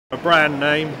A brand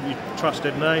name,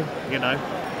 trusted name,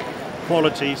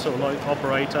 quality sort of like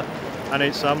operator, and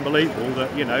it's unbelievable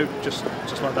that just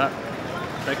like that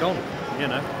they're gone.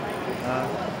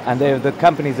 And the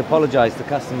companies apologise to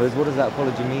customers. What does that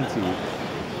apology mean to you?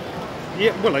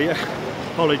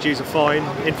 Apologies are fine.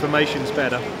 Information's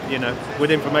better.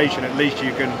 With information at least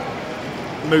you can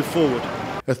move forward.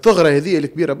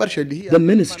 The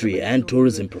ministry and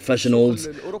tourism professionals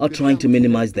are trying to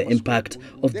minimize the impact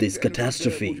of this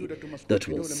catastrophe that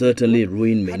will certainly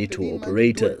ruin many tour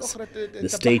operators. The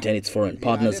state and its foreign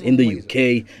partners in the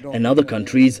UK and other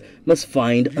countries must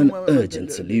find an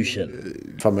urgent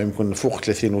solution.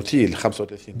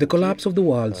 The collapse of the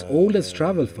world's oldest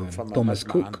travel firm, Thomas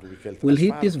Cook, will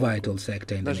hit this vital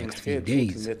sector in the next few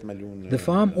days. The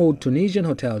firm owed Tunisian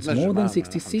hotels more than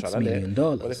 $66 million.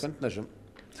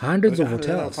 Hundreds of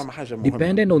hotels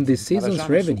depended on this season's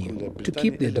revenue to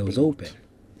keep their doors open.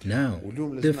 Now,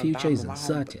 their future is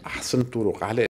uncertain.